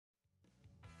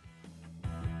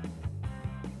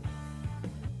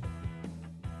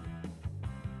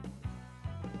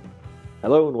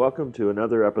Hello and welcome to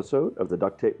another episode of the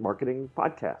Duct Tape Marketing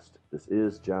Podcast. This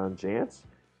is Jantsch,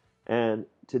 and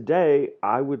today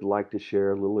I would like to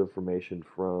share a little information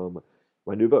from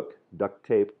my new book, Duct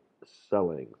Tape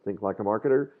Selling. Think like a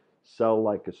marketer, sell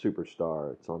like a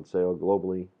superstar. It's on sale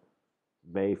globally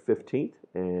May 15th,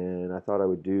 and I thought I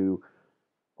would do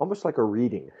almost like a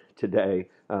reading today.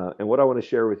 And what I want to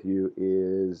share with you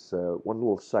is one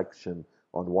little section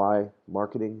on why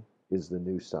marketing is the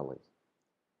new selling.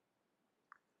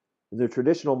 In the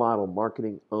traditional model,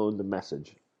 marketing owned the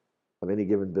message of any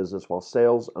given business while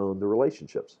sales owned the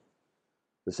relationships.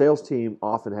 The sales team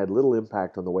often had little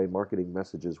impact on the way marketing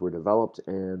messages were developed,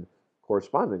 and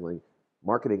correspondingly,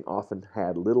 marketing often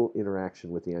had little interaction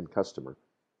with the end customer.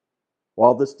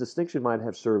 While this distinction might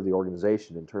have served the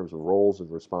organization in terms of roles and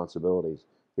responsibilities,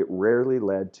 it rarely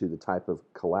led to the type of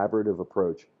collaborative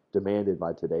approach demanded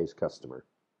by today's customer.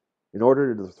 In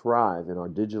order to thrive in our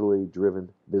digitally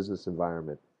driven business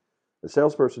environment, the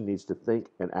salesperson needs to think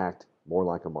and act more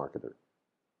like a marketer.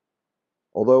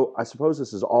 Although I suppose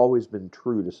this has always been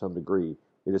true to some degree,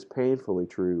 it is painfully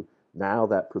true now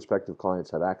that prospective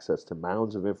clients have access to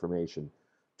mounds of information,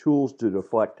 tools to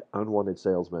deflect unwanted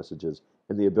sales messages,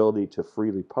 and the ability to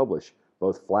freely publish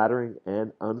both flattering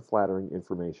and unflattering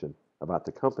information about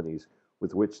the companies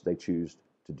with which they choose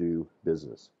to do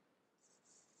business.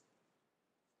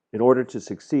 In order to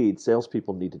succeed,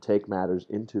 salespeople need to take matters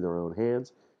into their own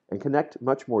hands and connect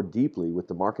much more deeply with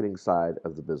the marketing side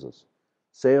of the business.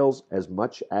 Sales, as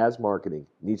much as marketing,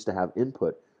 needs to have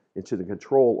input into the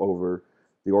control over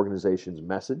the organization's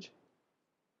message.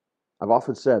 I've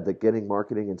often said that getting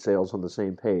marketing and sales on the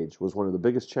same page was one of the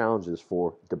biggest challenges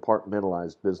for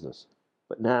departmentalized business,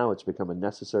 but now it's become a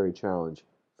necessary challenge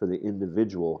for the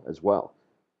individual as well.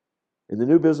 In the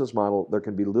new business model, there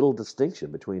can be little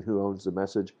distinction between who owns the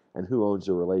message and who owns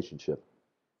the relationship.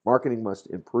 Marketing must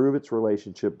improve its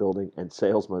relationship building, and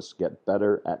sales must get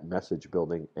better at message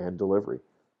building and delivery.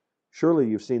 Surely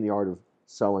you've seen the art of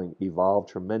selling evolve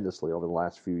tremendously over the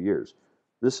last few years.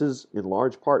 This is in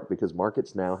large part because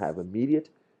markets now have immediate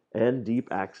and deep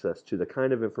access to the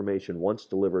kind of information once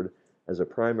delivered as a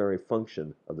primary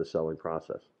function of the selling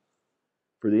process.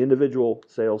 For the individual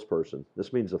salesperson,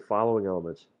 this means the following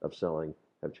elements of selling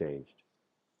have changed.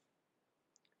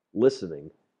 Listening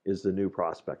is the new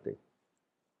prospecting.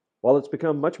 While it's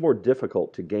become much more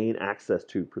difficult to gain access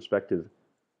to prospective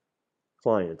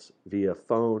clients via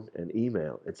phone and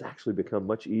email, it's actually become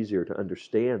much easier to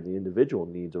understand the individual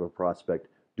needs of a prospect,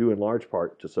 due in large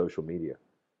part to social media.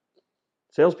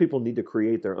 Salespeople need to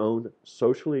create their own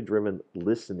socially driven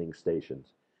listening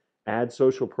stations, add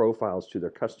social profiles to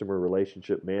their customer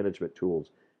relationship management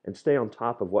tools, and stay on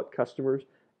top of what customers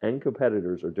and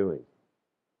competitors are doing.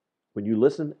 When you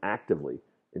listen actively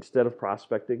instead of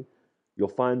prospecting, you'll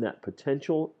find that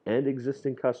potential and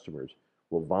existing customers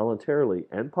will voluntarily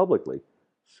and publicly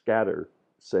scatter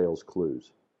sales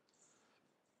clues.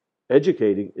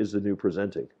 Educating is the new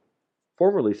presenting.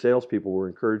 Formerly, salespeople were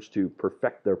encouraged to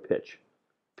perfect their pitch.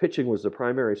 Pitching was the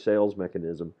primary sales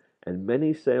mechanism, and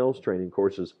many sales training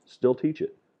courses still teach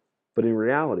it. But in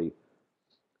reality,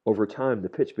 over time, the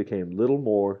pitch became little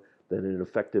more than an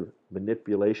effective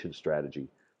manipulation strategy,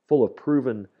 full of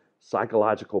proven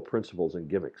psychological principles and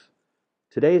gimmicks.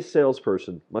 Today's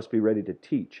salesperson must be ready to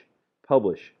teach,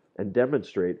 publish, and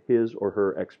demonstrate his or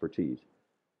her expertise.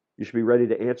 You should be ready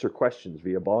to answer questions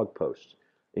via blog posts,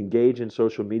 engage in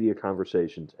social media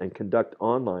conversations, and conduct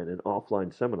online and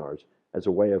offline seminars as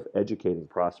a way of educating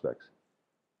prospects.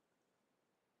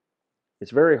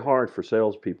 It's very hard for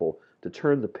salespeople to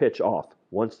turn the pitch off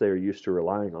once they are used to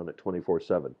relying on it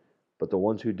 24/7, but the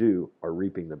ones who do are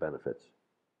reaping the benefits.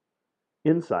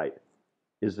 Insight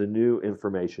is the new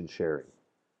information sharing.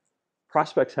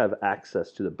 Prospects have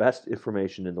access to the best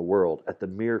information in the world at the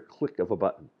mere click of a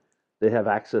button. They have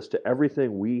access to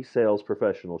everything we sales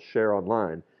professionals share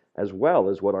online, as well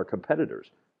as what our competitors,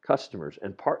 customers,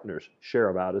 and partners share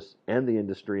about us and the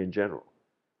industry in general.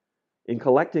 In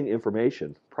collecting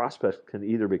information, prospects can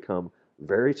either become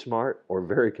very smart or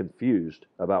very confused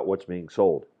about what's being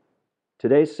sold.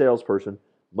 Today's salesperson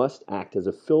must act as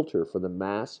a filter for the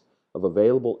mass of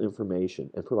available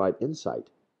information and provide insight,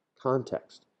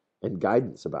 context, and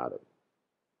guidance about it.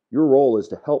 Your role is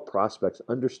to help prospects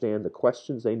understand the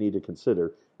questions they need to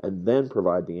consider and then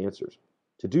provide the answers.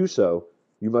 To do so,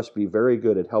 you must be very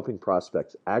good at helping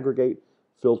prospects aggregate,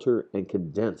 filter, and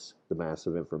condense the mass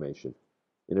of information.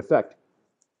 In effect,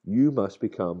 you must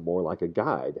become more like a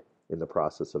guide in the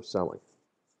process of selling.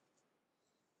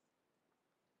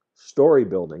 Story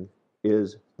building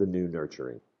is the new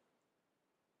nurturing.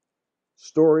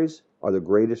 Stories are the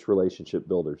greatest relationship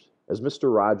builders. As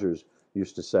Mr. Rogers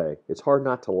used to say, it's hard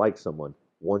not to like someone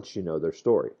once you know their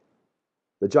story.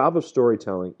 The job of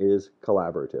storytelling is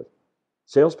collaborative.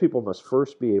 Salespeople must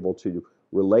first be able to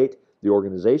relate the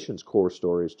organization's core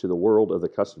stories to the world of the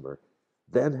customer,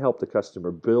 then help the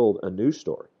customer build a new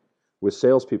story, with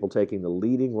salespeople taking the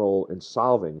leading role in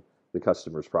solving the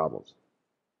customer's problems.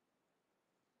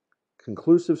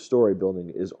 Conclusive story building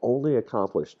is only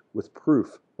accomplished with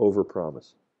proof over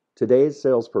promise. Today's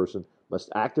salesperson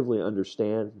must actively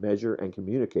understand, measure, and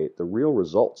communicate the real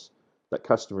results that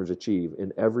customers achieve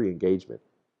in every engagement,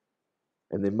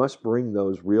 and they must bring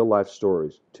those real-life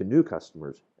stories to new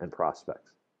customers and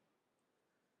prospects.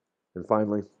 And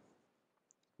finally,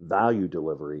 value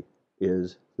delivery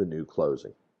is the new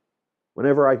closing.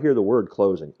 Whenever I hear the word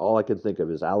closing, all I can think of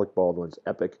is Alec Baldwin's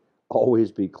epic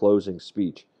Always Be Closing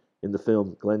speech in the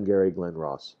film Glengarry Glen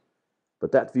Ross.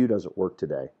 But that view doesn't work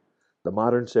today. The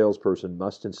modern salesperson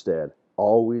must instead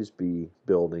always be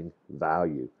building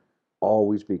value,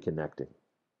 always be connecting.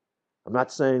 I'm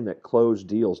not saying that closed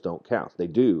deals don't count. They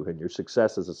do, and your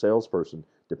success as a salesperson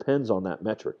depends on that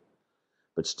metric.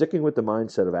 But sticking with the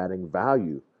mindset of adding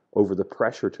value over the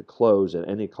pressure to close at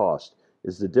any cost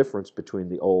is the difference between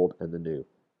the old and the new.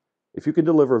 If you can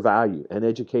deliver value and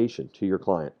education to your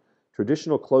client,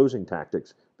 traditional closing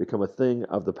tactics become a thing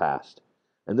of the past.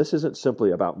 And this isn't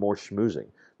simply about more schmoozing.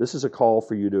 This is a call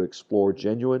for you to explore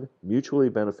genuine, mutually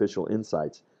beneficial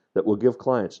insights that will give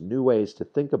clients new ways to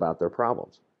think about their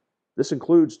problems. This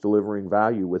includes delivering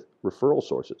value with referral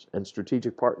sources and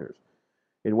strategic partners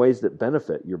in ways that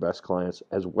benefit your best clients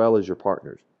as well as your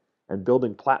partners, and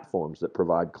building platforms that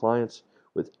provide clients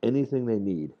with anything they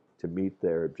need to meet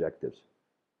their objectives.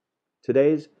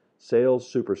 Today's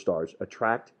sales superstars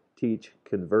attract, teach,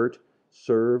 convert,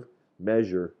 serve,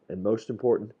 measure, and most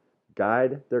important,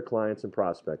 guide their clients and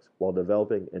prospects while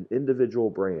developing an individual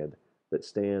brand that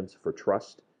stands for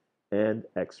trust and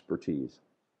expertise.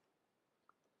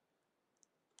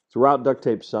 Throughout duct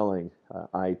tape selling,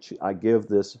 I give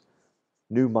this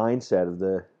new mindset of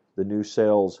the new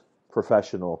sales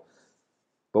professional.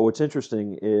 But what's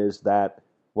interesting is that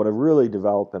what I've really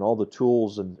developed and all the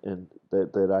tools and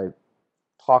that I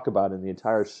talk about in the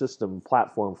entire system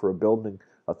platform for building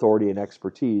authority and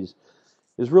expertise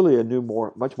is really a new,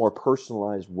 much more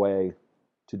personalized way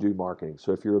to do marketing.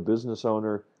 So if you're a business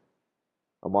owner,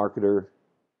 a marketer,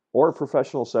 or a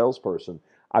professional salesperson,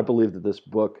 I believe that this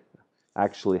book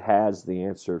actually has the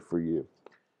answer for you.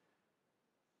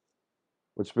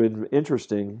 What's been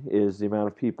interesting is the amount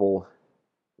of people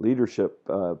in leadership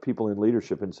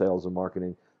in sales and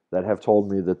marketing that have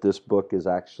told me that this book is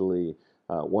actually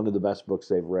one of the best books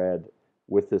they've read,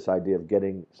 with this idea of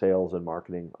getting sales and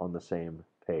marketing on the same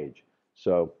page.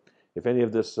 So if any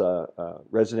of this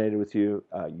resonated with you,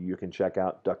 you can check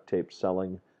out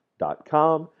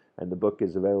ducttapeselling.com, and the book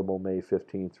is available May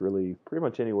 15th, really pretty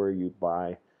much anywhere you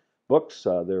buy books.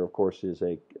 There, of course, is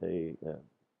a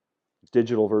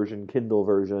digital version, Kindle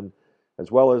version,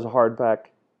 as well as a hardback,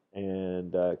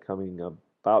 and coming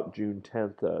about June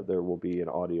 10th, there will be an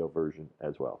audio version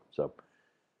as well. So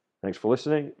thanks for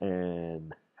listening,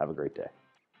 and have a great day.